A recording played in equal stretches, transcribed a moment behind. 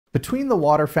Between the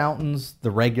water fountains,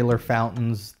 the regular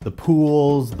fountains, the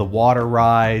pools, the water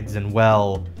rides, and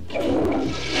well...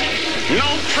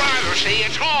 no privacy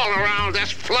at all around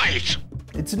this place!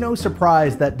 It's no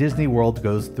surprise that Disney World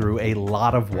goes through a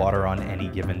lot of water on any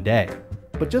given day.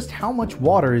 But just how much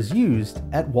water is used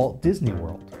at Walt Disney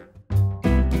World?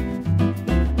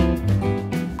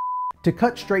 To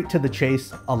cut straight to the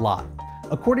chase, a lot.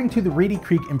 According to the Reedy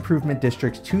Creek Improvement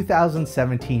District's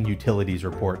 2017 utilities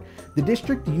report, the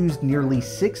district used nearly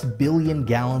 6 billion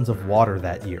gallons of water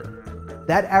that year.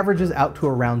 That averages out to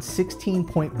around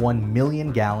 16.1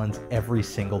 million gallons every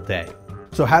single day.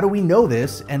 So how do we know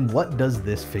this, and what does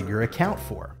this figure account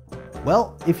for?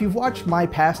 Well, if you've watched my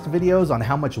past videos on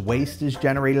how much waste is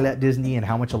generated at Disney and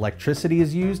how much electricity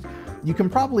is used, you can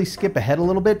probably skip ahead a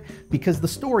little bit because the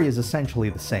story is essentially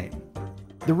the same.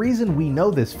 The reason we know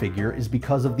this figure is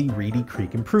because of the Reedy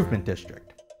Creek Improvement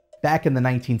District. Back in the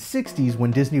 1960s,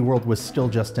 when Disney World was still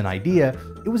just an idea,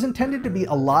 it was intended to be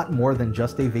a lot more than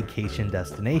just a vacation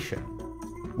destination.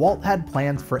 Walt had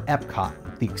plans for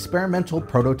Epcot, the experimental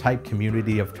prototype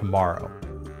community of tomorrow.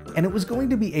 And it was going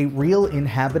to be a real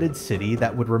inhabited city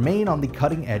that would remain on the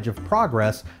cutting edge of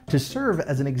progress to serve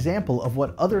as an example of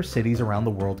what other cities around the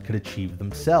world could achieve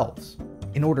themselves.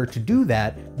 In order to do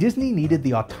that, Disney needed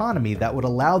the autonomy that would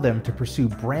allow them to pursue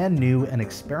brand new and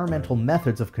experimental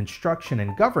methods of construction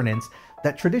and governance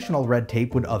that traditional red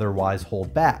tape would otherwise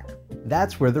hold back.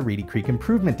 That's where the Reedy Creek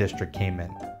Improvement District came in.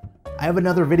 I have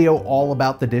another video all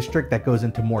about the district that goes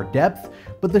into more depth,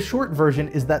 but the short version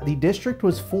is that the district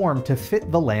was formed to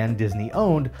fit the land Disney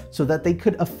owned so that they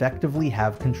could effectively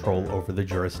have control over the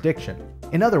jurisdiction.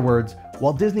 In other words,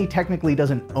 while Disney technically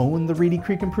doesn't own the Reedy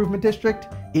Creek Improvement District,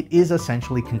 it is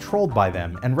essentially controlled by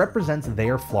them and represents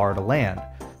their Florida land.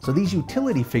 So these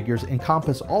utility figures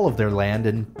encompass all of their land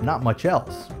and not much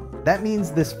else. That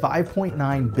means this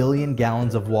 5.9 billion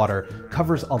gallons of water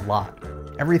covers a lot.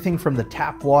 Everything from the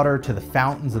tap water to the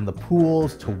fountains and the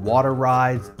pools, to water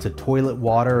rides, to toilet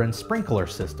water and sprinkler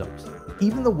systems.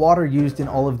 Even the water used in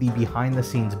all of the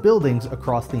behind-the-scenes buildings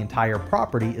across the entire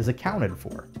property is accounted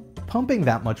for. Pumping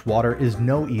that much water is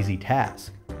no easy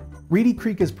task. Reedy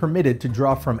Creek is permitted to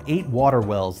draw from 8 water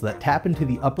wells that tap into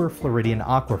the Upper Floridian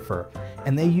Aquifer,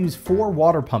 and they use 4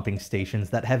 water pumping stations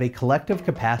that have a collective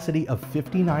capacity of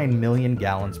 59 million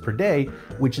gallons per day,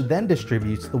 which then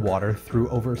distributes the water through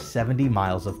over 70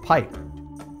 miles of pipe.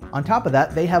 On top of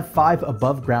that, they have 5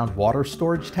 above-ground water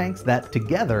storage tanks that,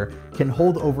 together, can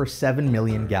hold over 7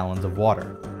 million gallons of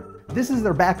water. This is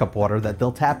their backup water that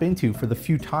they'll tap into for the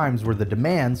few times where the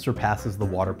demand surpasses the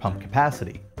water pump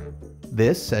capacity.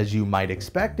 This, as you might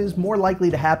expect, is more likely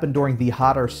to happen during the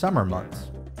hotter summer months.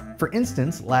 For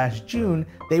instance, last June,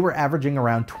 they were averaging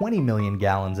around 20 million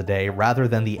gallons a day rather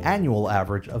than the annual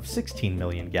average of 16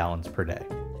 million gallons per day.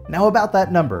 Now about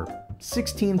that number,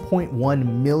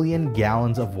 16.1 million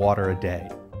gallons of water a day.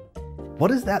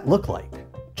 What does that look like?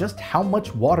 Just how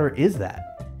much water is that?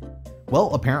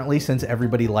 Well, apparently, since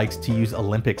everybody likes to use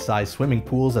Olympic-sized swimming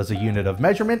pools as a unit of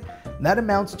measurement, that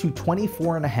amounts to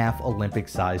 24.5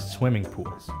 Olympic-sized swimming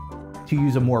pools. To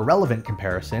use a more relevant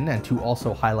comparison, and to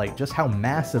also highlight just how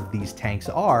massive these tanks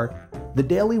are, the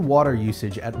daily water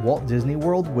usage at Walt Disney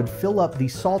World would fill up the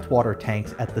saltwater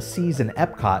tanks at the Seas in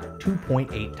Epcot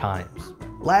 2.8 times.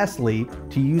 Lastly,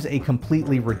 to use a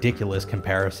completely ridiculous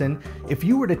comparison, if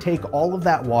you were to take all of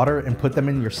that water and put them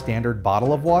in your standard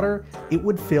bottle of water, it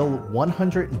would fill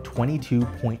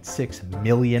 122.6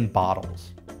 million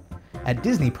bottles. At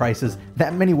Disney prices,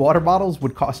 that many water bottles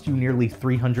would cost you nearly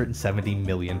 $370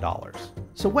 million.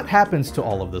 So what happens to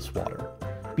all of this water?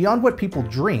 Beyond what people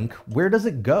drink, where does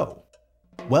it go?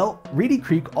 Well, Reedy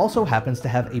Creek also happens to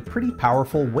have a pretty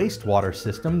powerful wastewater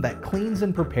system that cleans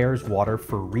and prepares water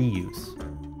for reuse.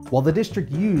 While the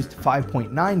district used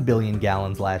 5.9 billion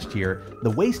gallons last year,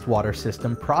 the wastewater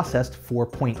system processed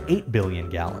 4.8 billion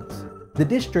gallons. The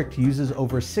district uses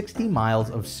over 60 miles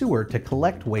of sewer to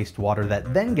collect wastewater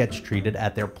that then gets treated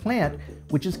at their plant,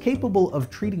 which is capable of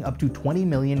treating up to 20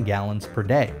 million gallons per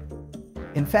day.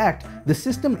 In fact, the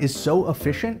system is so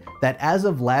efficient that as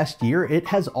of last year, it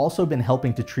has also been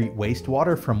helping to treat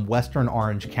wastewater from Western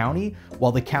Orange County,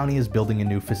 while the county is building a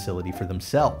new facility for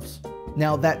themselves.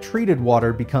 Now, that treated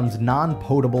water becomes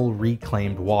non-potable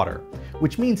reclaimed water,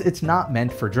 which means it's not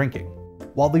meant for drinking.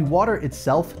 While the water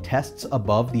itself tests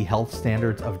above the health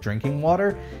standards of drinking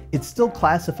water, it's still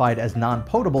classified as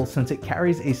non-potable since it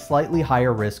carries a slightly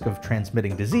higher risk of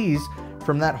transmitting disease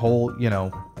from that whole,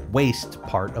 waste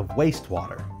part of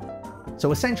wastewater.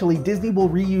 So essentially, Disney will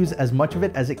reuse as much of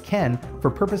it as it can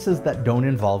for purposes that don't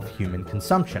involve human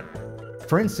consumption.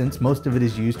 For instance, most of it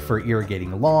is used for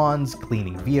irrigating lawns,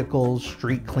 cleaning vehicles,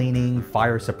 street cleaning,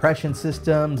 fire suppression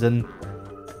systems, and,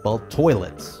 well,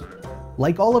 toilets.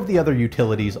 Like all of the other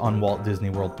utilities on Walt Disney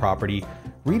World property,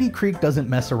 Reedy Creek doesn't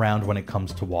mess around when it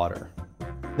comes to water.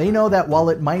 They know that while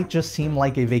it might just seem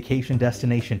like a vacation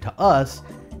destination to us,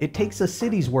 it takes a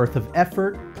city's worth of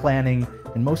effort, planning,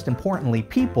 and most importantly,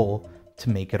 people to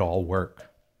make it all work.